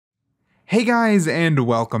Hey guys, and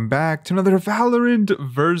welcome back to another Valorant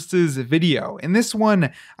versus video. In this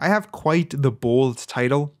one, I have quite the bold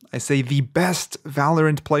title. I say the best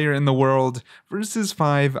Valorant player in the world versus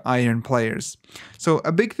 5 iron players. So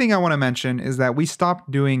a big thing I want to mention is that we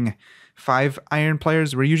stopped doing 5 iron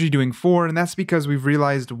players. We're usually doing 4, and that's because we've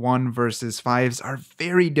realized 1 versus 5s are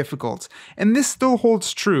very difficult. And this still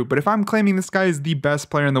holds true, but if I'm claiming this guy is the best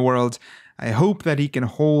player in the world, I hope that he can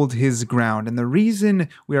hold his ground. And the reason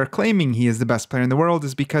we are claiming he is the best player in the world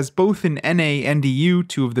is because both in NA and EU,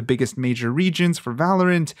 two of the biggest major regions for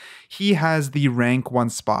Valorant, he has the rank 1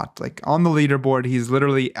 spot. Like on the leaderboard, he's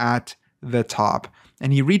literally at the top.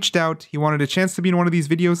 And he reached out, he wanted a chance to be in one of these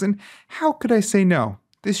videos, and how could I say no?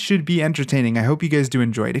 This should be entertaining. I hope you guys do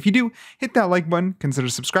enjoy it. If you do, hit that like button, consider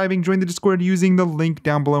subscribing, join the Discord using the link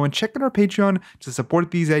down below, and check out our Patreon to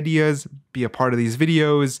support these ideas, be a part of these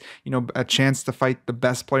videos, a chance to fight the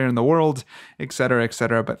best player in the world, etc.,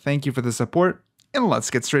 etc. But thank you for the support, and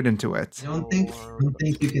let's get straight into it. I don't think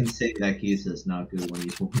you can say that he's just not good when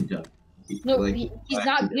he's warmed up. He's not good when he's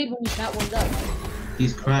not warmed up.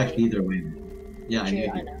 He's cracked either way. Yeah, True,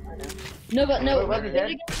 I know. No, but no, when we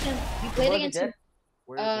played against him,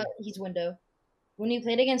 he's window. When we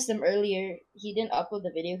played against him earlier, he didn't upload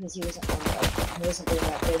the video because he wasn't warmed up. He wasn't doing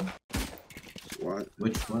that good. What?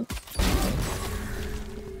 Which one?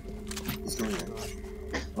 What's going on?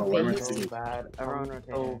 Oh, why am I so bad. Everyone is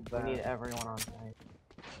so bad. We need everyone on side.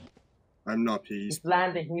 I'm not peace. He's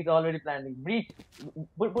planting. He's already planting. Breach.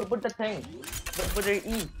 Put the thing. Put your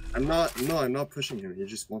E. I'm not pushing him. He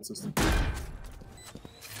just wants us to.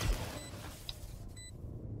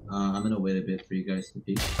 I'm gonna wait a bit for you guys to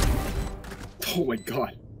peek. Oh my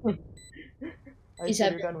god. He's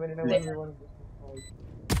happy. I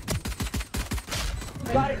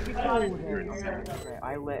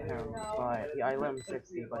lit him, but I let him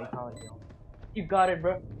 60, but he can't heal. You got it,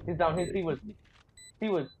 bro. He's down. He was.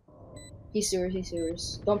 He's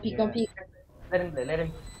sewers. Don't peek, don't peek. Let him play. Let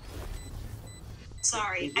him.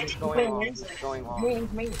 Sorry, I didn't play. He's going off.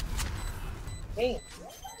 Me.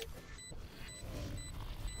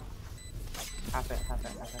 Half it.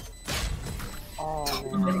 Oh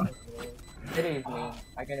man. It is me.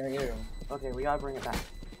 I can hear him. Okay, we gotta bring it back.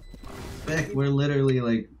 Beck, we're literally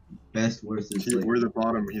like best versus. Like, we're the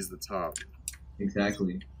bottom, he's the top.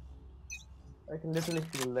 Exactly. I can literally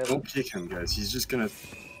see the level. Don't pick him, guys. He's just gonna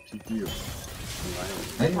pick you.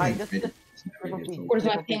 Where's my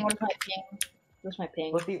ping? Where's my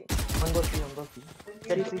ping? Go see. One go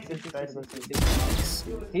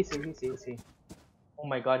see. See. Oh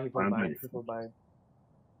my god, he put by.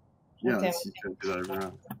 Yeah, Okay. he can do that every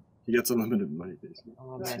round. He gets unlimited money, basically.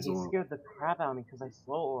 Oh man, he scared the crap out of me because I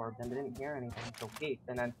slow orbed and didn't hear anything until peak.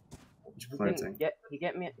 And then he didn't get me. He didn't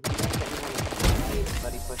get me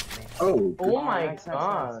but he pushed me. Oh My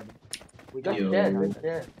god. We got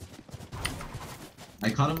dead. I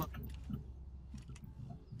caught him.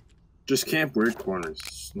 Just camp weird corners.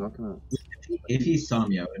 It's not gonna. If he saw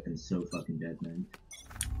me, I would have been so fucking dead, man.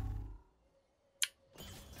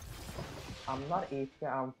 I'm not AFK,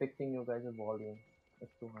 I'm fixing you guys' volume.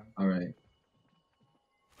 It's too high. Alright.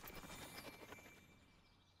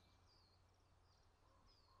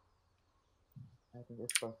 I think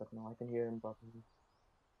it's perfect now. I can hear him properly.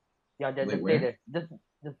 Yeah, just where? stay there.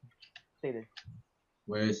 Just stay there.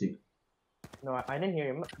 Where is he? No, I didn't hear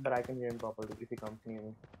him, but I can hear him properly if he comes near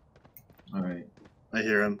me. Alright. I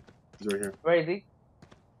hear him. He's right here. Where is he?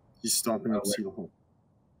 He's stomping up C hole.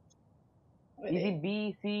 Is he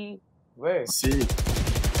B, C? Where? C.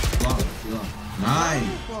 Long. Nice!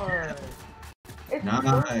 It's Nice.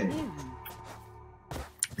 so easy.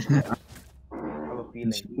 I have a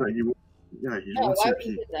feeling. No, he No, wants why to would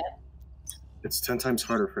you peek. do that? It's 10 times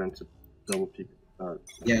harder for him to double peek.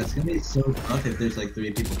 Yeah, it's gonna be so tough if there's like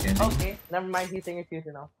 3 people camping. Okay, never mind. He's saying it's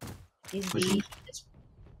easy now. He's Pushing. B. Just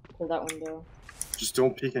pull that window. Just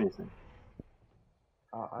don't peek anything.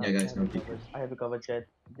 Yeah, guys, no peek. I have a cover, Jet.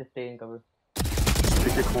 Just stay in cover. Just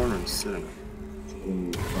pick a corner and sit in it.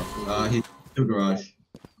 Ooh, fuck. He's through garage.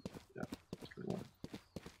 Yeah. Good one.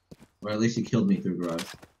 Or at least he killed me through garage.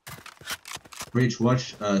 Breach,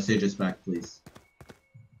 watch Sage's back, please.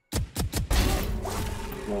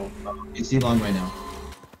 Well, You see long right now.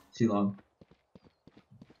 See long.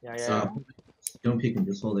 Yeah. So, don't peek him,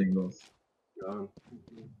 just hold it in goals. yeah.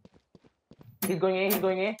 He's going A.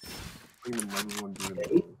 Bring the money one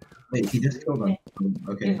dude. Wait, he just killed him.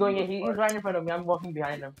 Okay. He's going A. He's right in front of me. I'm walking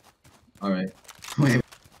behind him. Alright. Wait.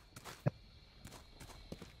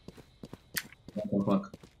 What the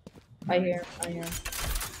fuck? I hear.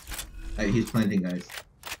 He's planting, guys.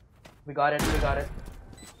 We got it.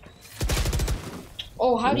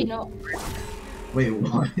 Oh, how do you know? Wait,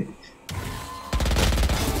 what?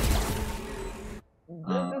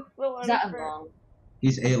 Is that long?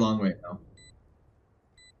 He's A long right now.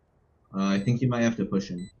 I think you might have to push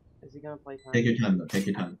him. Is he gonna play time? Take your time though. Take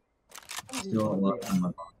your time. Still a lot of time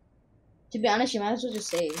left. To be honest, you might as well just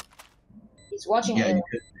say. He's watching Yeah, it.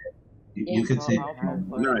 you could say.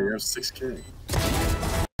 No, you have 6K.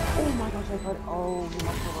 Oh my gosh, I thought. Oh, you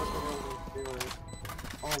must have worked it.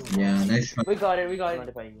 Oh my Yeah, gosh. nice try. We got it.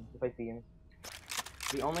 If I see him.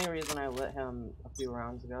 The only reason I lit him a few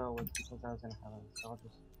rounds ago was because I was in heaven, so I'll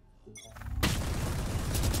just do that.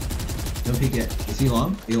 Don't peek it. Is he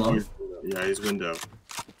long? He long? Yeah, he's window.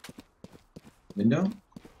 Window?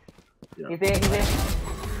 Yeah. He's in.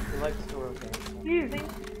 He likes to rotate. Easy.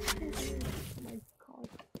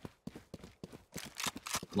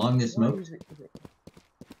 Long is smoked.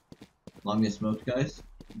 Long is smoked, guys.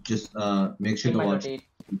 Just make sure to watch.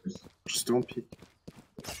 Just don't peek.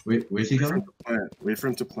 Wait, where's he going? Wait for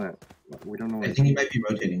him to plant. We don't know where I think he might be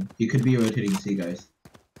rotating. He could be rotating C, guys.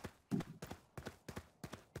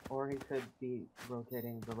 Or he could be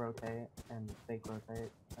rotating the rotate and fake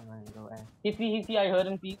rotate and then go A. He see, I heard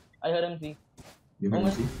him see. You heard him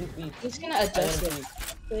C? He's gonna adjust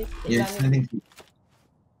it. Yeah, he's sending C.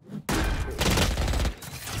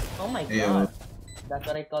 Oh my Hey, god. That's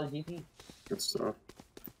what I call GP. Good stuff.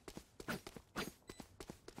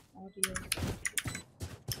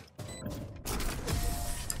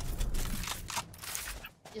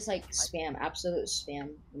 Just like spam, absolute spam.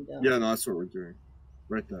 Yeah, no, that's what we're doing.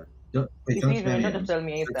 Right there. Don't He's spam window it. to tell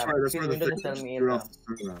me That's ASAP. right, that's He's why the window to thing tell just me threw off ASAP.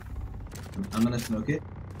 the server. I'm gonna smoke it.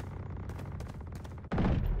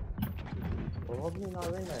 Probably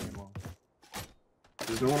not window anymore.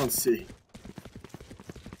 There's no one on C.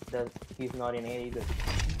 He's not in A either.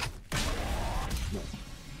 No.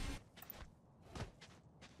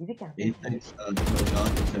 He's a captain. 8 thanks, no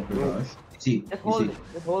dot except for rush. C. Just hold it.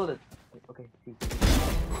 Just hold it. Okay, see.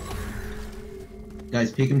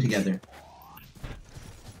 Guys, pick him together.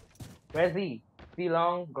 Where's he? C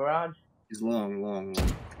long, garage. He's long.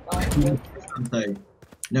 He was just on site.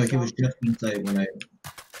 No, he was just on site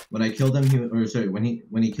when I killed him.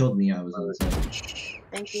 When he killed me, I was on site.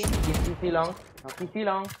 Thank you. He's C long. C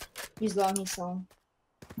long. He's long.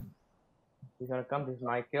 He's gonna come. This is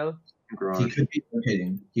my kill. He Garage. could be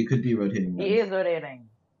rotating. He is rotating.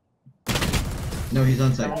 No, he's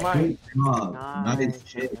on site. Never mind. Good job. Nice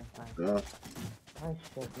shit. Nice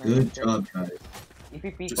shit, man. Good job, guys. If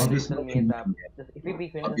he peeks, Just just tell me smoking. ASAP. If he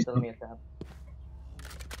peeks, just tell me ASAP.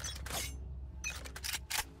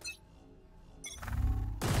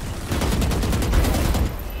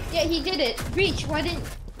 Yeah, he did it. Breach, why didn't...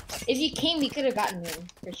 If you came, we could have gotten him,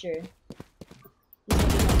 for sure.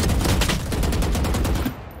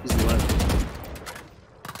 He's left.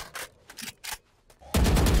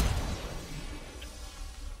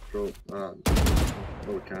 Bro,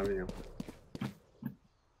 cameo.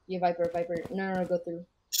 Yeah, Viper. No, go through.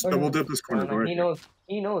 Just double dip this corner. No, Right he here.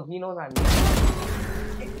 knows I'm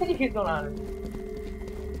He's going on.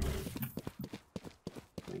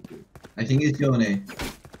 Thank you. I think he's going A.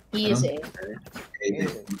 He is A. A.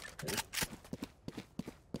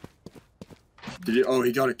 Did he? Oh,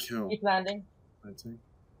 he got a kill. He's landing. I think.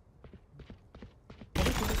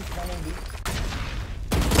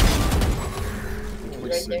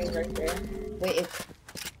 He's right there. Wait, if...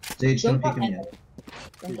 Sage, don't pick go him yet.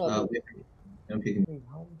 Don't go. Wait, don't pick him.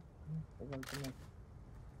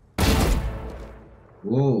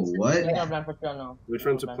 Whoa, what? Wait for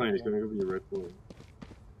him to plant. He's gonna go be a red bull.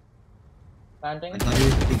 Landing. I thought he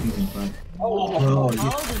was picking in front. Oh, Bro,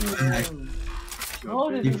 how did you know? How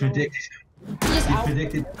did he you know? predicted. He just He out.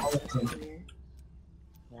 predicted.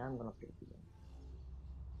 Yeah, I'm gonna pick it again.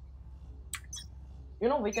 You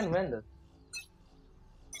know we can win this.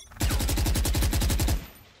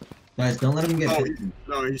 Guys, don't let him get Oh, picked.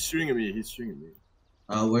 no, he's shooting at me.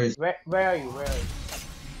 Where's... Where are you?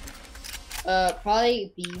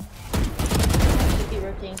 Probably B. Could be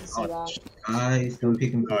rotating to C long. Guys, don't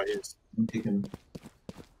pick him. No, he's... Don't pick him.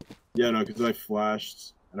 Yeah, no, because I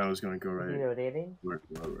flashed and I was gonna go Is he right. rotating? Where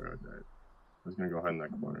I died. I was gonna go hide in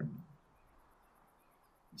that corner.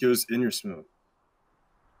 He was in your smoke.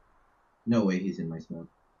 No way he's in my smoke.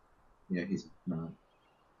 Yeah, he's not.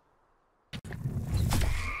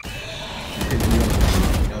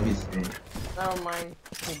 No, he's in. Never mind.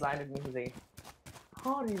 He blinded me. He's A.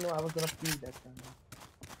 How do you know I was gonna peek that time?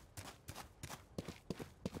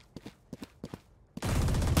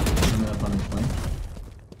 Coming up on his flank.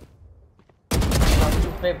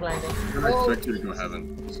 He's straight blinding. I expect you to go heaven.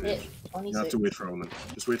 Hit. Only You have six. to wait for Omen.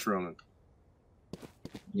 Just wait for Omen.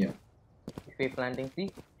 Yeah. He's straight blinding.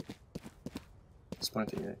 See? He's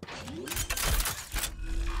planting A.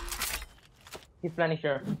 He's planning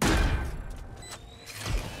sure.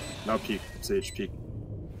 Now peek. Sage, peek.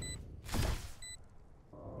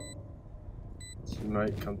 He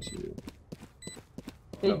might come to you.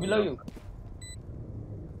 Hey, No, below no. you.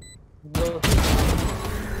 Below.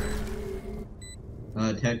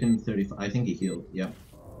 Attacked him 35. I think he healed. Yeah.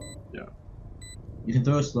 Yeah. You can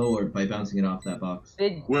throw a slow orb by bouncing it off that box.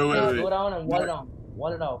 Hey, Wait. go down and wall it down.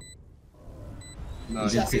 Wall it out. No,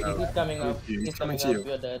 He's just- He's coming up. He's He's coming coming to up.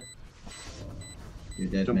 you. You're dead. You're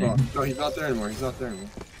dead, Jump man. off. No, he's not there anymore. He's not there anymore.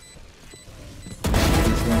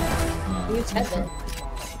 Who's heaven?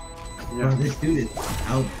 Bro, Yeah. this dude is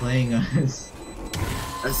outplaying us.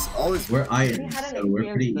 That's always. We're He iron, had so an we're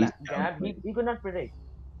pretty easy experience to gap. outplay. He could not predict.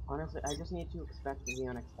 Honestly, I just need to expect the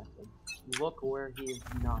unexpected. Look where he is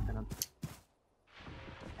not gonna be.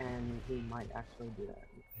 And he might actually do that.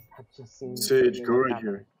 That just seems Sage, like go what's right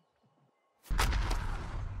here.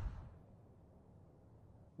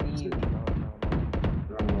 Please, no.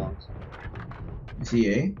 Run longs. Is he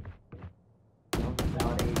A? No, he's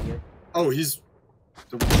not an idiot. Oh, he's.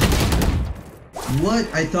 What?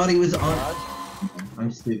 I thought he was on. Raj,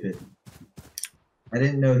 I'm stupid. I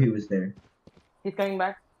didn't know he was there. he's coming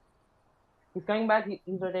back. He's coming back.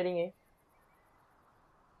 He's rotating A.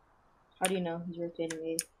 How do you know he's rotating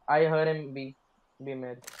A? I heard him B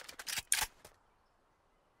mid.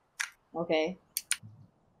 Okay.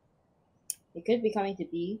 He could be coming to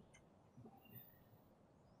B.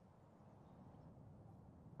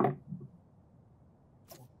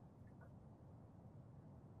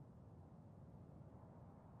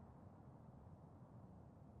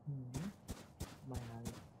 My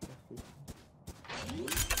hand.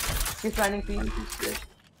 He's planning C. You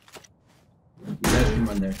guys can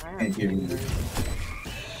run there. I Can't hear you.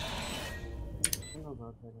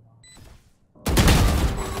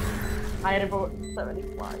 I had it for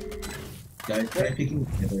 75. Guys, try picking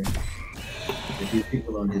together. If you pick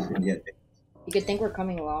alone, he's gonna get picked. You could think we're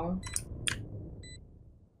coming along.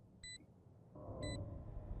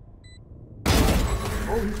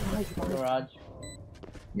 Oh, he's nice. Garage.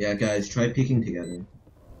 Yeah, guys, try peeking together.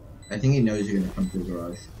 I think he knows you're gonna come through the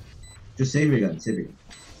garage. Just save your gun, save your gun.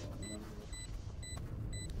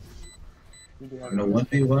 In a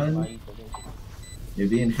 1v1, you're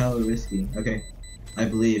being hella risky. Okay, I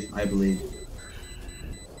believe.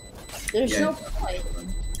 There's Yeah. no point.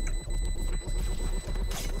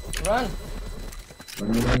 Run.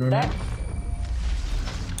 Run. That.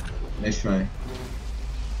 Nice try.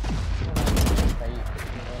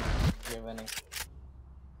 You're winning.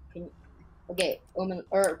 Okay, Omen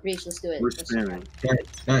or Breach, let's do it. We're Let's- spamming.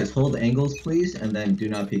 Guys, hold angles, please, and then do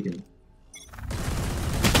not peek him.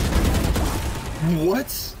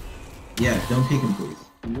 What? Yeah, don't peek him, please.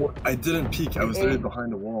 What? I didn't peek. I was literally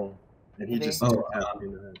behind the wall, and he just Oh, tapped me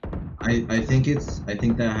in the head. I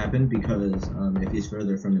think that happened because if he's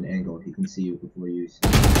further from an angle, he can see you before you see.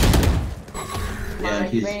 Yeah, My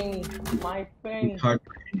he's thing. hard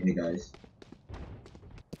pushing you guys.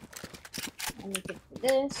 Let me get for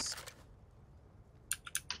this.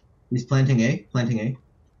 He's planting A.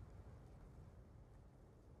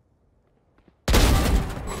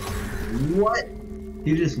 What?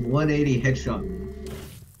 He just 180 headshot me.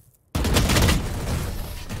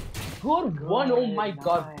 Good one. Oh my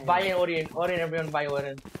god. Buy Orient. Everyone buy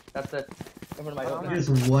Orient. That's it. Everyone buy He Orient. just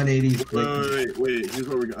 180 flick. Wait. Here's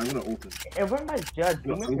what we're gonna. I'm gonna ult him. Everyone buy Judge.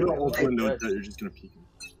 No, I'm gonna ult window that you're just gonna peek him.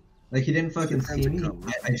 Like he didn't fucking see me. Come.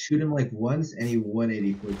 I shoot him like once and he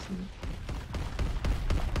 180 flicks me.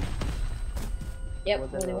 Yep,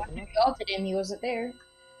 Was when it we open? ulted him, he wasn't there.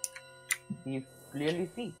 You clearly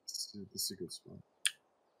see. This is a good spot.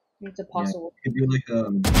 It's a possible. We could do like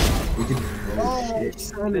we could. Oh, shit.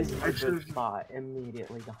 This I is a should've- good spot.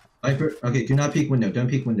 Immediately gone. Viper. Okay, do not peek window. Don't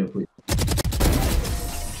peek window, please.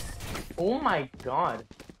 Oh my god.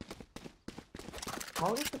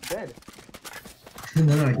 How is it dead?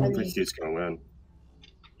 No, I I don't don't think he's gonna win.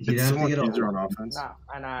 You'd It's have to somewhat get all. easier on offense. Nah.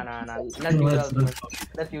 Let's No, use the let's- ultimate.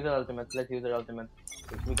 Let's use the ultimate.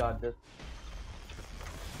 We got this.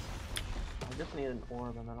 I just need an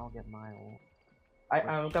orb and then I'll get my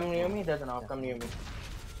ult. Come near me, there's an orb, come near me.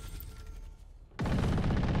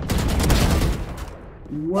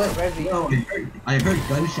 What? Where's he? No, I heard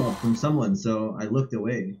gunshot from someone, so I looked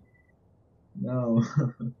away. No.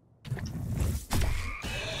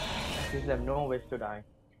 Because they have no wish to die.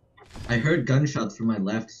 I heard gunshots from my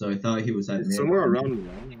left, so I thought he was at It's mid. somewhere around me.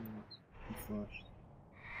 I don't know. He flashed.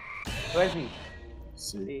 Where's he?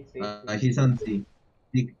 See. See. He's on C.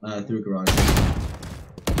 Peek through garage.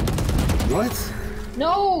 What?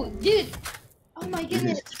 No, dude. Oh my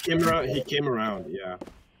goodness. He came around. Yeah.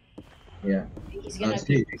 Yeah. He's gonna.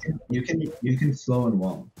 Steve, you can slow and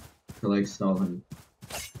wall to like stall him.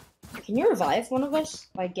 Can you revive one of us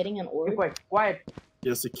by getting an Be orb? quiet, quiet, He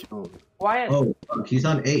has to kill. quiet. Oh, fuck, he's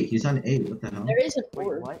on 8. He's on 8. What the hell? There is an Wait,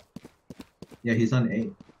 orb. what? Yeah, he's on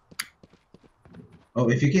 8. Oh,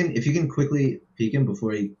 if you can quickly peek him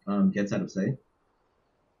before he gets out of sight.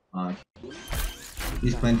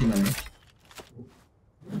 He's planting on it.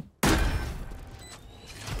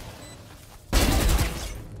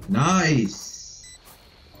 Nice,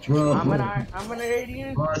 bro. I'm an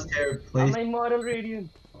radiant. Crosshair I'm place. an immortal radiant.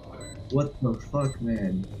 What the fuck,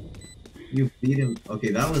 man? You beat him.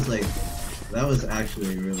 Okay, that was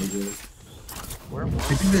actually really good. Where Pick was?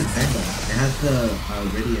 up his angle. It has the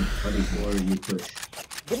radiant buddy or you push.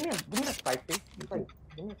 Give me a spike, please. Like,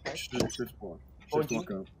 give me a spike. Shift walk. Oh, Shift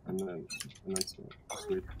walk up and then smoke. Just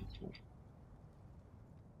wait for the smoke.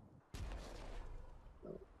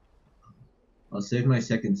 I'll save my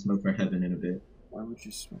second smoke for heaven in a bit. Why would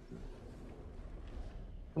you smoke that?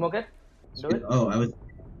 Smoke it. Do it. Oh,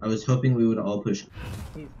 I was hoping we would all push.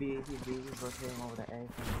 He's B. He's rotating over the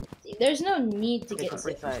A. There's no need to Okay, get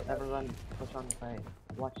free side. Everyone push on the side.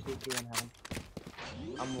 Watch CT and heaven.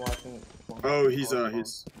 I'm watching. Oh, he's over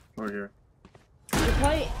here.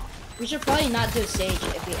 We should probably not do Sage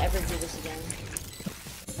if we ever do this again.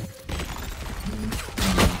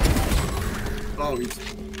 Oh, he's.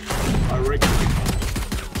 I rigged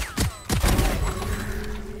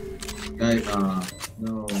Guys,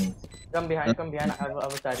 no. Come behind. Come behind. I have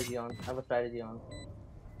a strategy on.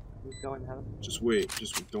 He's going heaven. Just wait.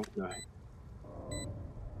 Don't die.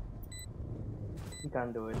 He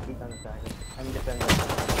can't do it. He can't attack. I'm defending.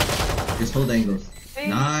 Just hold angles. See?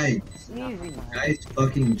 Nice. Easy. Nice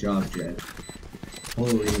fucking job, Jet.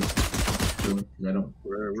 Holy. Because I don't.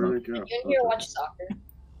 Where'd it go? You're in here watch soccer.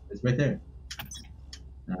 It's right there.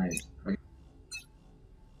 Nice. Okay.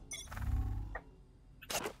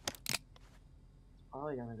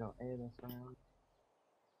 Probably gonna go A this round.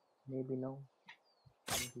 Maybe no.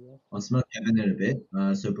 Maybe yes. I'll smoke heaven in a bit.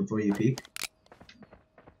 So before you peek.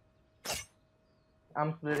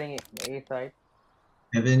 I'm splitting it A side.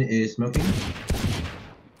 Heaven is smoking.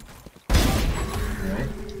 Alright.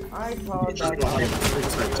 I thought Just go hide.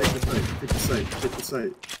 Take the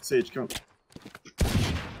site. Sage, come.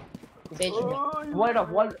 Sage, Wall off.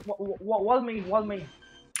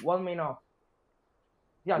 Wall main off.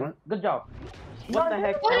 Yeah, What? good job. What the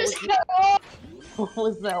heck? what is that? What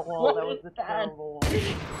was that wall? What That was is the that? terrible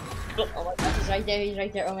wall. Oh my gosh, he's right there. He's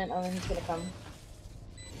right there. Omen, he's gonna come.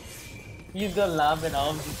 He's gonna laugh and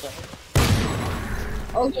all.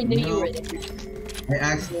 Oh, he knew you No. were there. I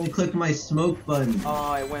accidentally clicked my smoke button.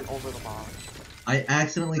 Oh, I went over the wall. I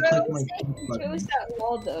accidentally Bro, clicked my Sage smoke button. chose that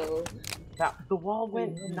wall though. The wall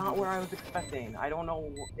went not where I was expecting. I don't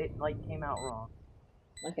know. It like came out wrong.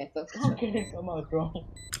 Okay, fuck. Okay, come out wrong.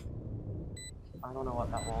 I don't know what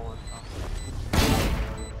that wall was.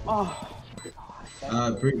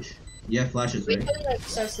 Oh. Breach. Yeah, flashes, Wait right? till he like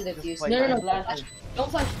starts to defuse. Wait, No, I'm don't flash. Don't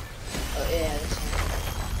flash. Oh yeah, that's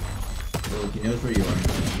fine. Oh, he knows where you are.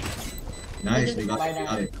 Nice, we got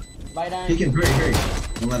it. Bye, Dan. Peek him, hurry.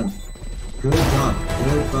 Don't let him. Good job.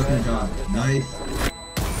 Good fucking job. Nice.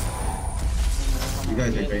 You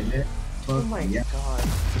guys are great there. Oh Fuck my yeah. god.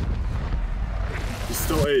 He's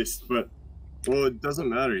still aced, but well, it doesn't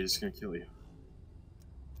matter. He's gonna kill you.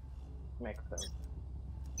 Makes sense.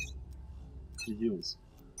 He heals.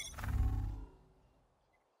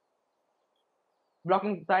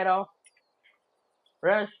 Blocking side off.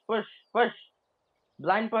 Rush, push.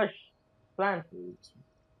 Blind push. Plant.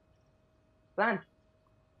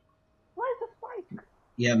 Why is the spike?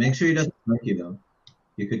 Yeah, make sure he doesn't smoke you though.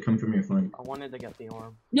 You could come from your flank. I wanted to get the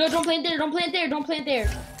orb. No, don't plant there. Don't plant there. Don't plant there.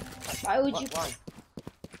 Why would you? Why?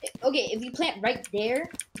 Okay, if you plant right there,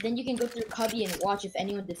 then you can go through cubby and watch if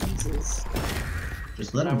anyone defuses.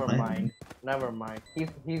 Just let him Never plant. mind. Never mind. He's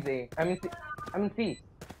A. I mean C.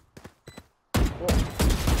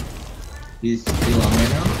 He's still on right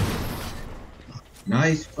now.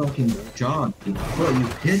 Nice fucking job. Bro, you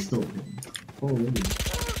pistoled him. Holy.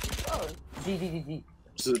 G.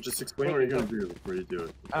 So just explain what you're gonna do before you do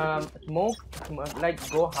it. Smoke, like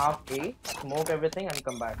go half A, smoke everything and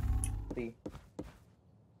come back. See.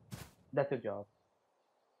 That's your job.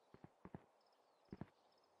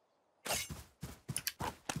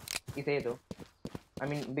 It's A though. I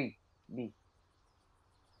mean B.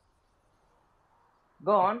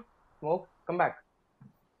 Go on, smoke, come back.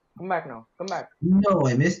 Come back now, come back. No,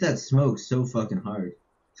 I missed that smoke so fucking hard.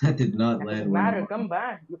 That did not land Doesn't well. matter, come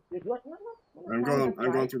back. I'm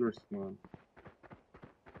going through the spawn.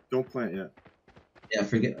 Don't plant yet. Yeah,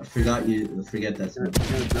 forget that smoke.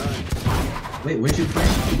 You're gonna die. Wait, where'd you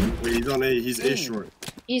plant? Wait, he's on A. He's A short.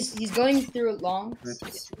 He's going through long.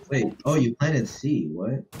 Wait, oh, you planted C,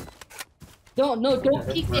 what? Don't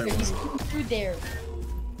peek there. He's going through there.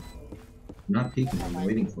 I'm not peeking, I'm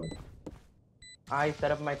waiting for it. I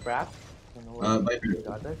set up my trap. Viper.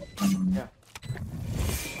 Yeah.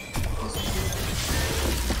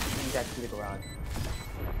 He's actually the garage.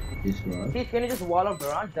 He's garage? See, can you just wall up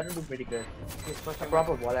garage? That would be pretty good. It's a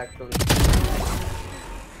proper wall actually.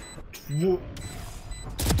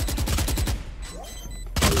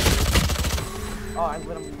 Oh, I'm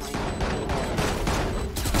gonna.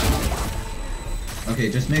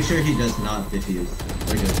 Okay, just make sure he does not defuse.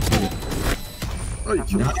 We're good. Oh, you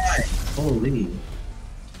killed him. Nice! Holy.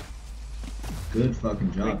 Good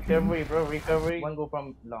fucking job. Recovery, bro, recovery. One go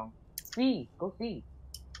from long. C, go C.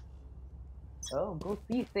 Oh, go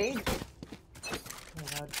C, Sage. Oh my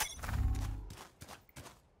god.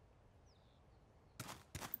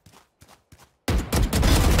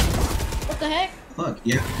 What the heck? Fuck,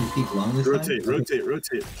 yeah, you peek long this Rotate, time?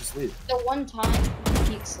 rotate. Just leave. The one time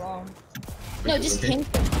he peeks long. No, just Okay.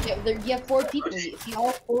 hint him. You have 4 people. If you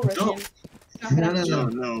all 4 rush No. him, it's not gonna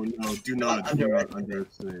No. No. Do not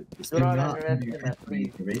underestimate this. Do not not underestimate that,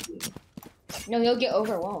 underestimate the radiant. No, he'll get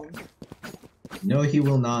overwhelmed. No, he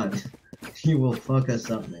will not. He will fuck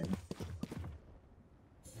us up, man.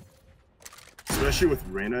 Especially with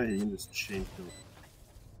Reyna, he can just chain kill.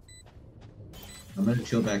 I'm gonna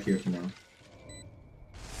chill back here for now.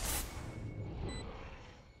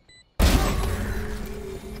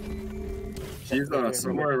 He's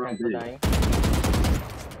somewhere around B.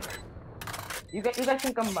 You guys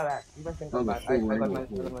can come back. You guys can come back. I got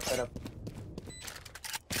my setup.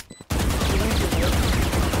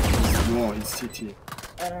 No, he's CT.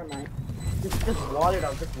 Oh, never mind. Just wall it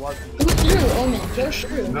out. Just wall it. Go through, Omen. Go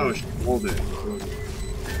through. No, she hold it.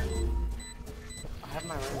 I have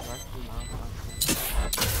my range right now.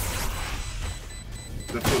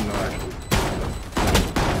 Definitely not actually.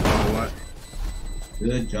 Oh, what?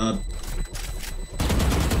 Good job.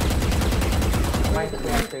 My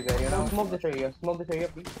trigger, you know. Smoke this area. Smoke this area,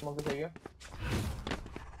 please. Smoke this area.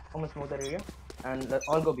 I'm gonna smoke that area. And let's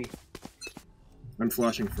all go B. I'm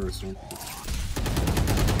flashing first. One.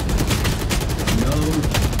 No.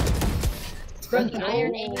 Broken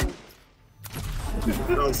iron aim.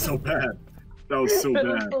 That was so bad. That was so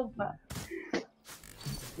bad.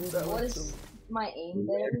 What is my aim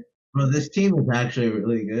there? Bro, this team is actually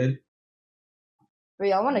really good. Bro,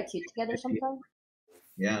 y'all wanna queue together sometime?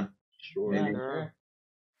 Yeah. Sure. Maybe.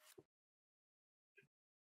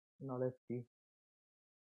 Now let's see.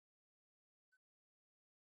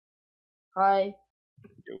 Hi.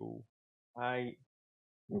 Yo,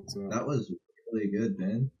 What's up? That was really good,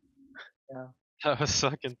 man. that was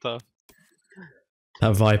fucking tough.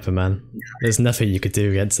 That Viper, man. There's nothing you could do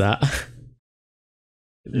against that.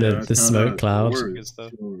 the smoke cloud. Good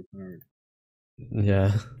stuff.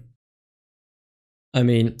 Yeah. I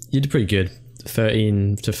mean, you did pretty good.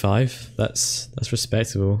 13 to 5. That's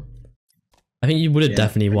respectable. I think you would have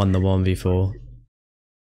definitely won the 1v4.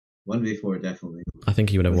 1v4, definitely. I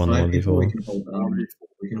think you would have won the 1v4.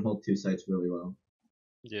 We can hold 2 sites really well.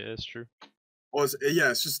 Yeah, it's true. Well,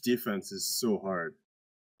 it's just defense is so hard.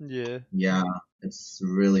 Yeah. Yeah, it's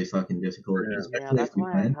really fucking difficult. Yeah. Especially Yeah, that's if we why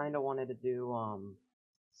I plan. kind of wanted to do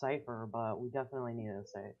Cypher, but we definitely needed a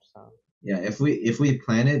Sage. So Yeah, if we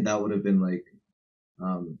plan it, that would have been like,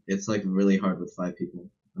 it's like really hard with 5 people.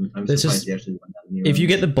 I'm There's surprised just- he actually won that. If you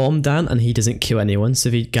get the bomb down and he doesn't kill anyone, so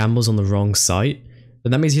if he gambles on the wrong site,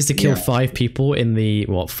 then that means he has to kill 5 people in the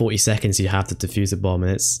 40 seconds you have to defuse the bomb,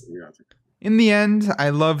 and it's In the end, I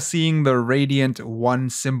love seeing the Radiant 1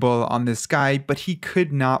 symbol on this guy, but he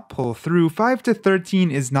could not pull through. 5 to 13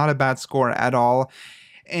 is not a bad score at all.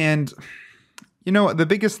 And, you know, the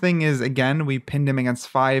biggest thing is, again, we pinned him against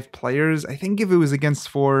 5 players. I think if it was against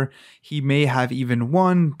 4, he may have even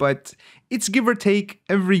won, but it's give or take.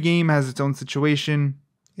 Every game has its own situation,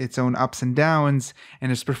 its own ups and downs, and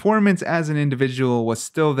his performance as an individual was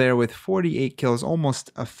still there with 48 kills, almost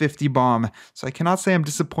a 50 bomb. So I cannot say I'm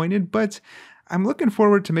disappointed, but I'm looking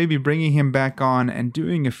forward to maybe bringing him back on and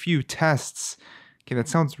doing a few tests. Okay, that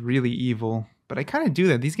sounds really evil, but I kind of do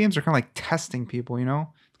that. These games are kind of like testing people, you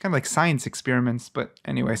know? Kind of like science experiments, but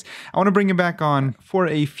anyways, I want to bring him back on for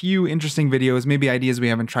a few interesting videos, maybe ideas we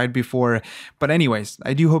haven't tried before. But anyways,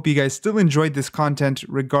 I do hope you guys still enjoyed this content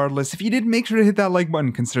regardless. If you did, make sure to hit that like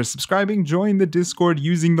button, consider subscribing, join the Discord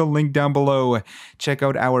using the link down below. Check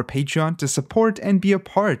out our Patreon to support and be a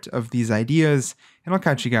part of these ideas, and I'll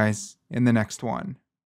catch you guys in the next one.